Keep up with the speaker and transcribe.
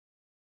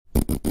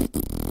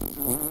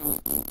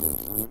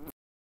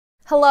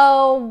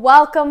Hello,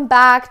 welcome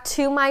back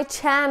to my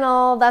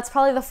channel. That's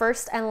probably the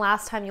first and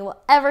last time you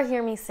will ever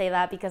hear me say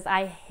that because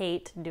I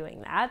hate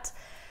doing that.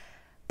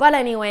 But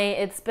anyway,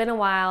 it's been a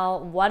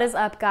while. What is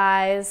up,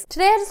 guys?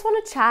 Today I just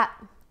want to chat.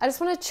 I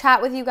just want to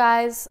chat with you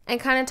guys and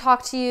kind of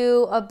talk to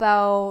you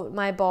about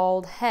my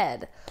bald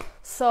head.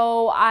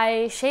 So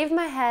I shaved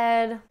my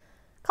head a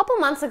couple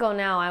months ago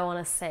now, I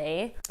want to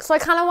say. So I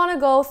kind of want to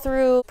go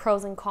through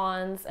pros and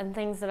cons and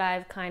things that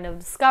I've kind of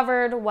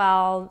discovered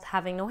while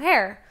having no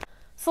hair.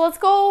 So let's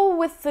go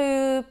with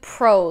the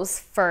pros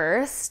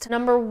first.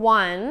 Number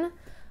one,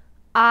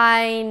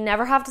 I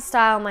never have to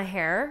style my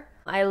hair.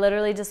 I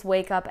literally just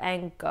wake up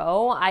and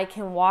go. I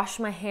can wash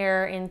my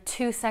hair in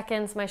 2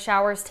 seconds. My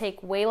showers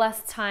take way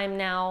less time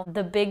now.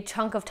 The big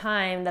chunk of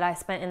time that I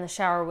spent in the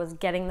shower was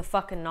getting the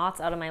fucking knots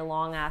out of my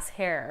long ass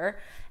hair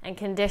and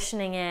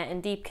conditioning it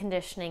and deep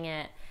conditioning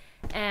it.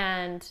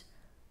 And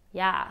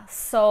yeah,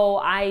 so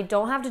I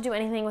don't have to do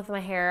anything with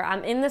my hair.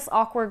 I'm in this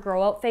awkward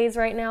grow out phase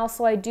right now,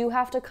 so I do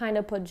have to kind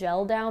of put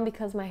gel down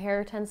because my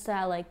hair tends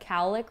to like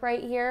cowlick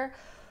right here.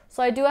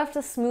 So I do have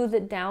to smooth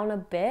it down a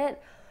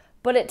bit,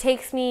 but it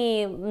takes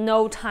me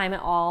no time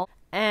at all.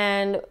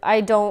 And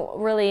I don't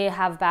really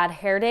have bad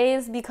hair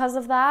days because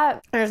of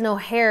that. There's no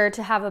hair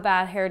to have a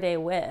bad hair day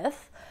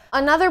with.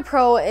 Another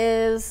pro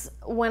is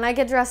when I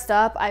get dressed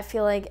up, I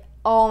feel like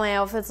all my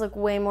outfits look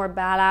way more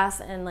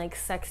badass and like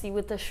sexy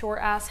with the short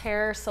ass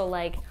hair. So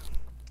like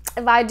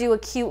if I do a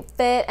cute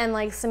fit and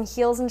like some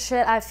heels and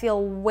shit, I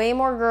feel way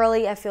more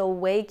girly. I feel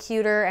way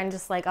cuter and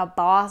just like a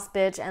boss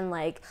bitch, and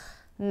like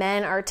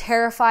men are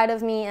terrified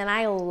of me, and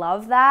I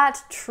love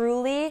that,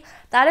 truly.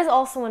 That is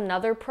also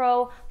another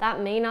pro.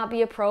 That may not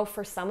be a pro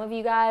for some of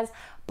you guys,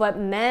 but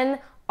men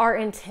are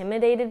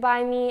intimidated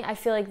by me. I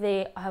feel like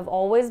they have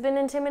always been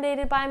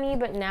intimidated by me,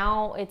 but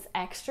now it's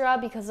extra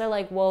because they're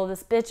like, whoa,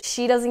 this bitch,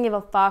 she doesn't give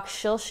a fuck.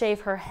 She'll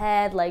shave her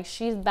head. Like,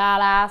 she's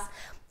badass.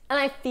 And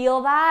I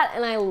feel that,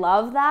 and I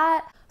love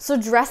that. So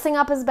dressing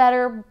up is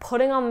better.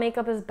 Putting on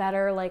makeup is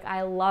better. Like,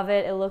 I love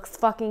it. It looks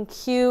fucking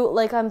cute.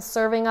 Like, I'm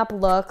serving up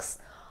looks.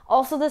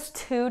 Also, this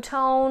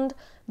two-toned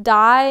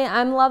dye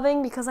I'm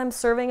loving because I'm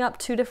serving up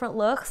 2 different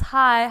looks.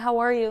 Hi, how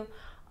are you?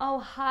 Oh,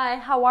 hi,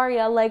 how are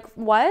ya? Like,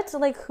 what?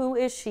 Like, who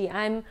is she?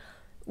 I'm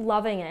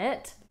loving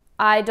it.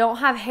 I don't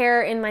have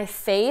hair in my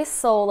face,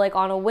 so like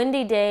on a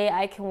windy day,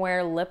 I can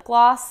wear lip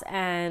gloss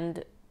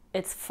and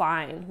it's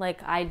fine.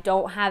 Like, I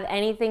don't have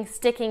anything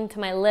sticking to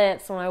my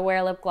lips when I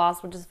wear lip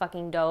gloss, which is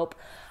fucking dope.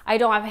 I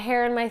don't have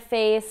hair in my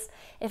face.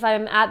 If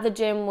I'm at the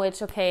gym,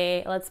 which,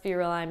 okay, let's be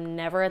real, I'm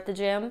never at the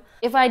gym.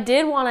 If I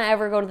did want to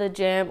ever go to the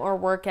gym or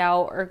work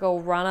out or go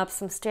run up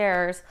some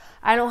stairs,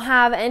 I don't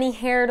have any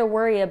hair to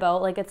worry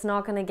about. Like, it's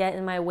not going to get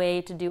in my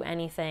way to do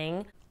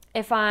anything.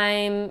 If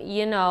I'm,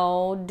 you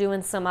know,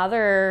 doing some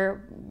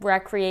other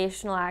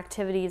recreational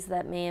activities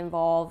that may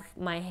involve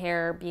my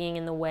hair being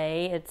in the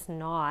way, it's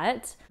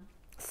not.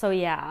 So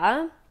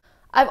yeah.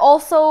 I've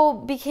also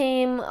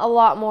became a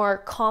lot more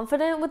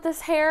confident with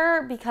this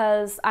hair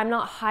because I'm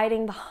not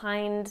hiding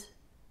behind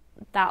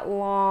that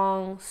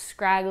long,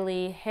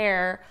 scraggly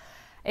hair.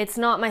 It's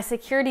not my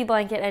security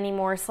blanket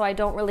anymore, so I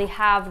don't really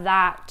have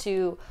that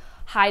to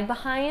hide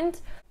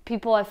behind.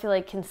 People, I feel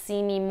like, can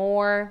see me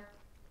more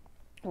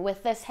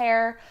with this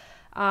hair.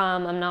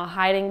 I'm not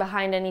hiding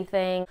behind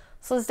anything.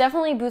 So it's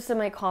definitely boosted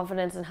my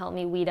confidence and helped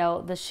me weed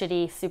out the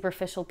shitty,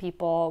 superficial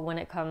people when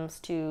it comes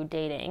to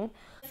dating.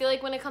 I feel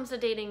like when it comes to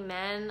dating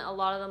men, a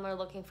lot of them are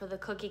looking for the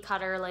cookie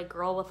cutter, like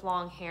girl with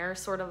long hair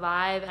sort of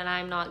vibe, and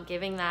I'm not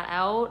giving that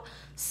out.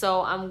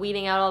 So I'm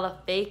weeding out all the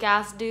fake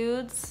ass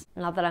dudes.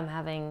 Not that I'm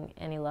having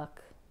any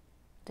luck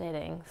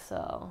dating,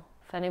 so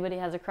if anybody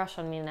has a crush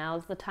on me,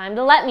 now's the time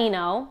to let me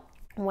know.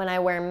 When I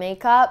wear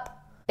makeup,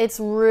 it's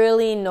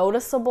really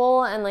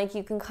noticeable, and like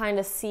you can kind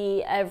of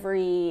see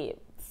every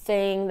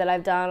thing that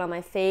I've done on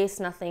my face.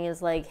 Nothing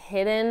is like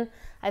hidden.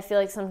 I feel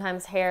like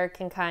sometimes hair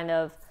can kind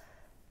of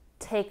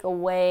take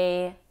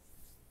away,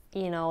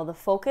 you know, the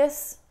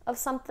focus of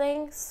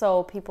something.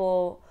 So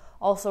people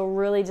also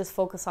really just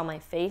focus on my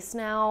face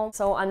now.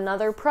 So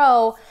another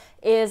pro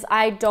is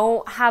I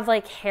don't have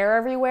like hair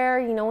everywhere.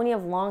 You know when you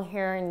have long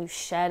hair and you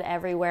shed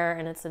everywhere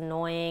and it's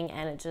annoying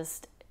and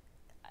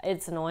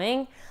it's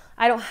annoying?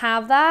 I don't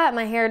have that.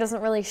 My hair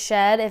doesn't really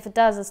shed. If it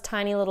does, it's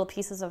tiny little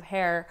pieces of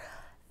hair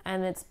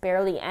and it's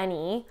barely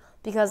any,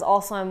 because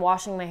also I'm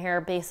washing my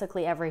hair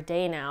basically every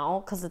day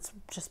now because it's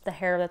just the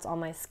hair that's on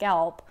my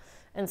scalp.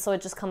 And so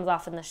it just comes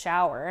off in the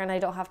shower and I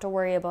don't have to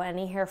worry about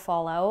any hair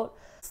fallout.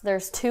 So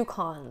there's 2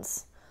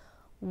 cons.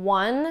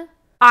 1,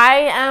 I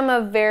am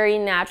a very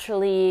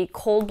naturally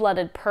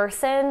cold-blooded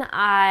person.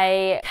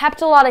 I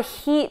kept a lot of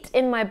heat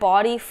in my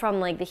body from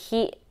like the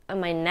heat on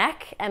my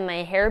neck and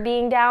my hair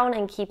being down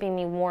and keeping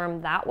me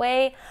warm that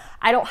way.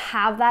 I don't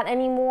have that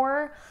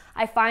anymore.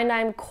 I find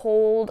I'm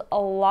cold a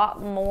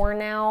lot more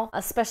now,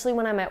 especially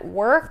when I'm at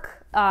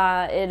work.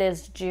 It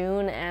is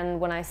June, and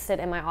when I sit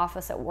in my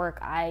office at work,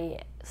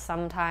 I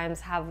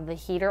sometimes have the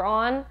heater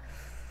on.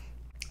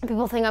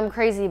 People think I'm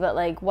crazy, but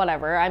like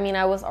whatever. I mean,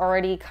 I was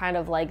already kind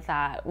of like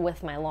that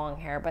with my long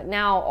hair, but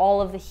now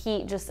all of the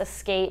heat just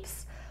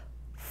escapes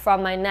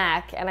from my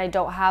neck and I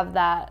don't have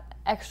that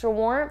extra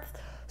warmth.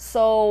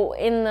 So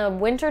in the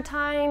winter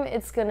time,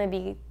 it's gonna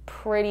be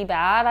pretty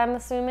bad, I'm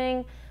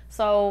assuming.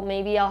 So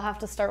maybe I'll have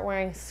to start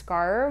wearing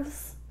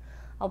scarves.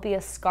 I'll be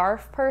a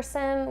scarf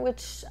person,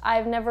 which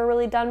I've never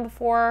really done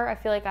before. I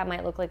feel like I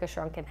might look like a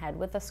shrunken head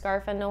with a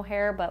scarf and no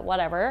hair, but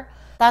whatever.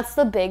 That's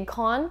the big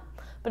con.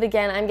 But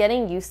again, I'm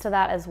getting used to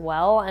that as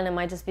well, and it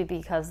might just be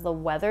because the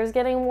weather's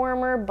getting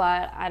warmer,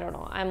 but I don't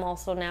know. I'm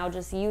also now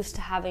just used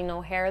to having no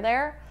hair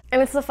there.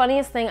 And it's the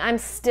funniest thing, I'm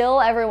still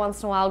every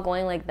once in a while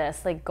going like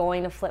this, like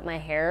going to flip my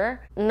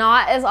hair.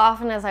 Not as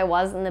often as I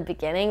was in the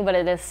beginning, but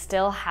it is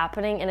still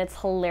happening and it's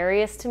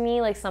hilarious to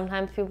me. Like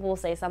sometimes people will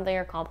say something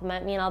or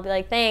compliment me and I'll be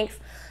like, thanks.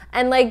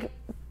 And like,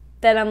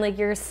 then I'm like,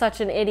 you're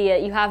such an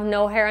idiot. You have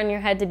no hair on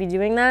your head to be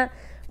doing that.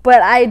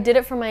 But I did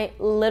it for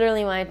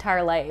literally my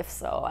entire life,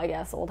 so I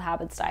guess old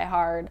habits die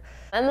hard.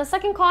 And the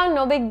second con,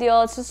 no big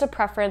deal. It's just a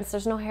preference.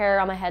 There's no hair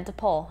on my head to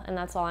pull, and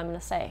that's all I'm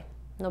gonna say.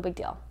 No big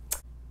deal.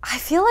 I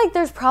feel like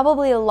there's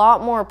probably a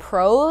lot more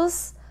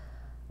pros.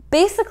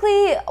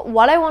 Basically,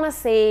 what I wanna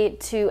say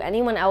to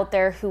anyone out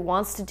there who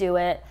wants to do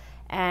it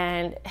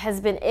and has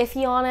been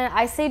iffy on it,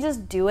 I say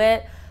just do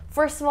it.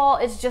 First of all,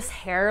 it's just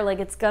hair, like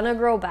it's gonna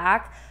grow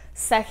back.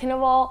 Second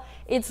of all,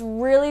 it's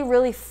really,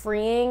 really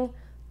freeing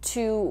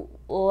to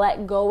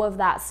let go of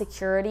that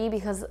security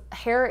because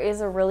hair is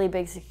a really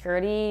big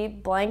security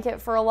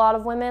blanket for a lot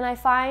of women, I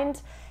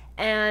find.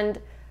 And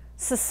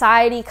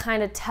society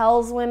kind of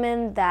tells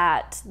women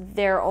that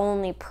they're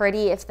only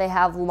pretty if they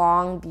have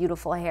long,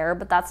 beautiful hair,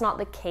 but that's not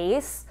the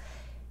case.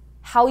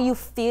 How you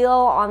feel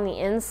on the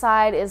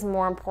inside is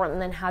more important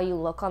than how you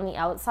look on the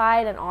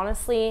outside. And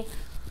honestly,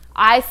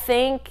 I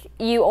think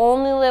you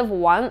only live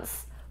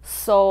once.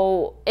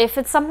 So if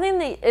it's something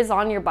that is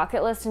on your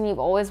bucket list and you've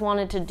always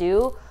wanted to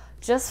do,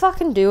 just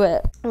fucking do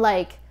it.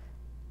 Like,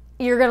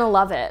 you're gonna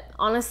love it.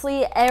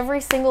 Honestly, every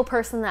single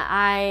person that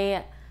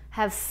I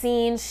have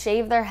seen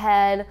shave their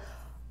head,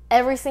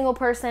 every single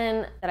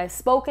person that I've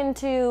spoken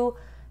to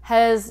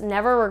has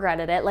never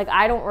regretted it. Like,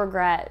 I don't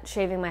regret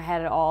shaving my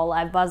head at all.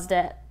 I've buzzed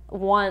it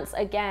once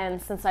again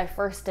since I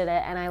first did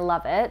it and I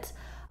love it.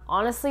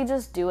 Honestly,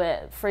 just do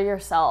it for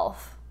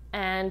yourself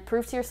and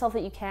prove to yourself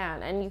that you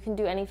can, and you can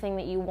do anything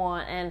that you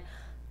want. And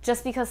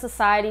just because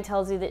society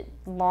tells you that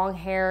long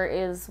hair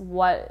is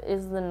what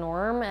is the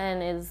norm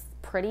and is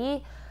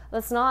pretty,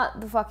 that's not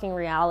the fucking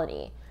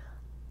reality.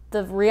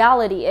 The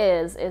reality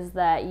is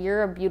that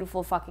you're a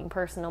beautiful fucking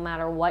person no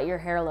matter what your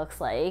hair looks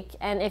like.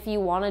 And if you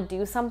want to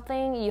do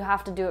something, you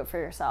have to do it for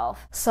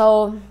yourself.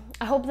 So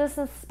I hope this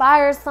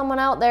inspires someone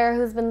out there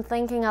who's been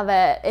thinking of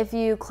it. If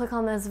you click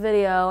on this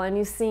video and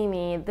you see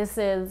me, this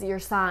is your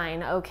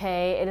sign,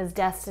 okay? It is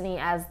destiny,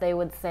 as they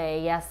would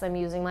say. Yes, I'm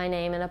using my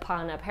name in a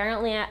pun.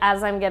 Apparently,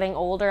 as I'm getting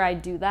older, I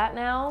do that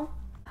now.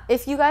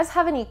 If you guys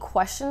have any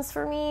questions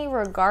for me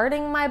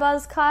regarding my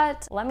buzz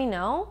cut, let me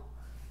know.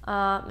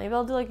 Maybe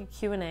I'll do like a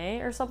Q&A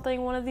or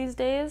something one of these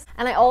days.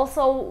 And I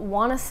also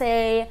want to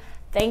say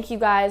thank you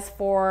guys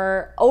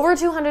for over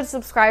 200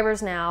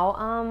 subscribers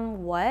now.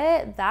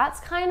 What? That's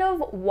kind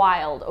of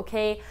wild,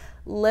 okay?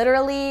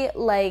 Literally,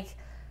 like,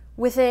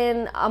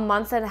 within a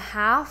month and a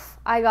half,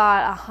 I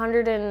got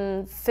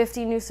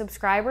 150 new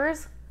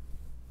subscribers.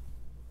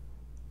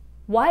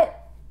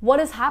 What? What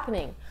is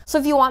happening? So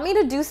if you want me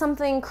to do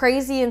something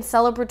crazy and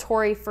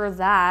celebratory for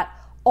that,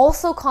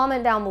 also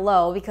comment down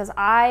below, because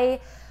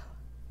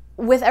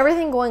with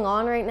everything going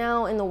on right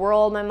now in the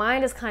world, my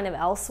mind is kind of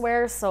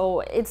elsewhere, so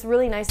it's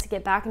really nice to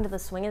get back into the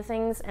swing of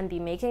things and be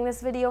making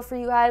this video for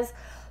you guys.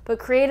 But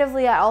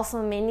creatively, I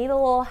also may need a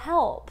little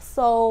help,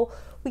 so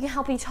we can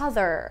help each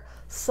other.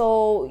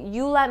 So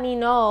you let me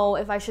know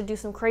if I should do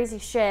some crazy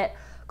shit.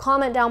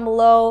 Comment down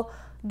below.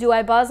 Do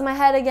I buzz my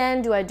head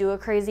again? Do I do a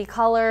crazy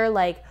color?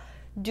 Like,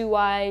 do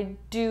I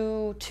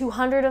do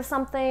 200 of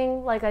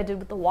something like I did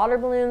with the water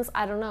balloons?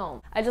 I don't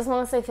know. I just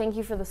want to say thank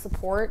you for the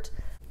support.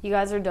 You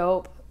guys are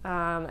dope.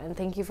 And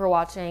thank you for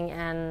watching,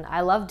 and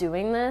I love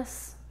doing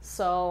this,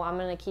 so I'm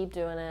gonna keep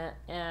doing it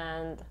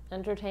and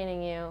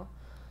entertaining you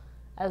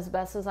as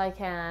best as I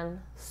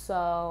can,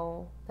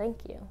 so thank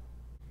you.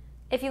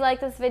 If you like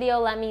this video,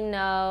 let me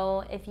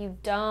know. If you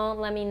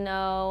don't, let me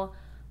know.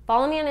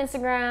 Follow me on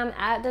Instagram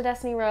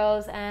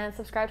 @DeDestinyRose and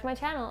subscribe to my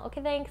channel.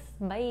 Okay, thanks.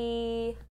 Bye.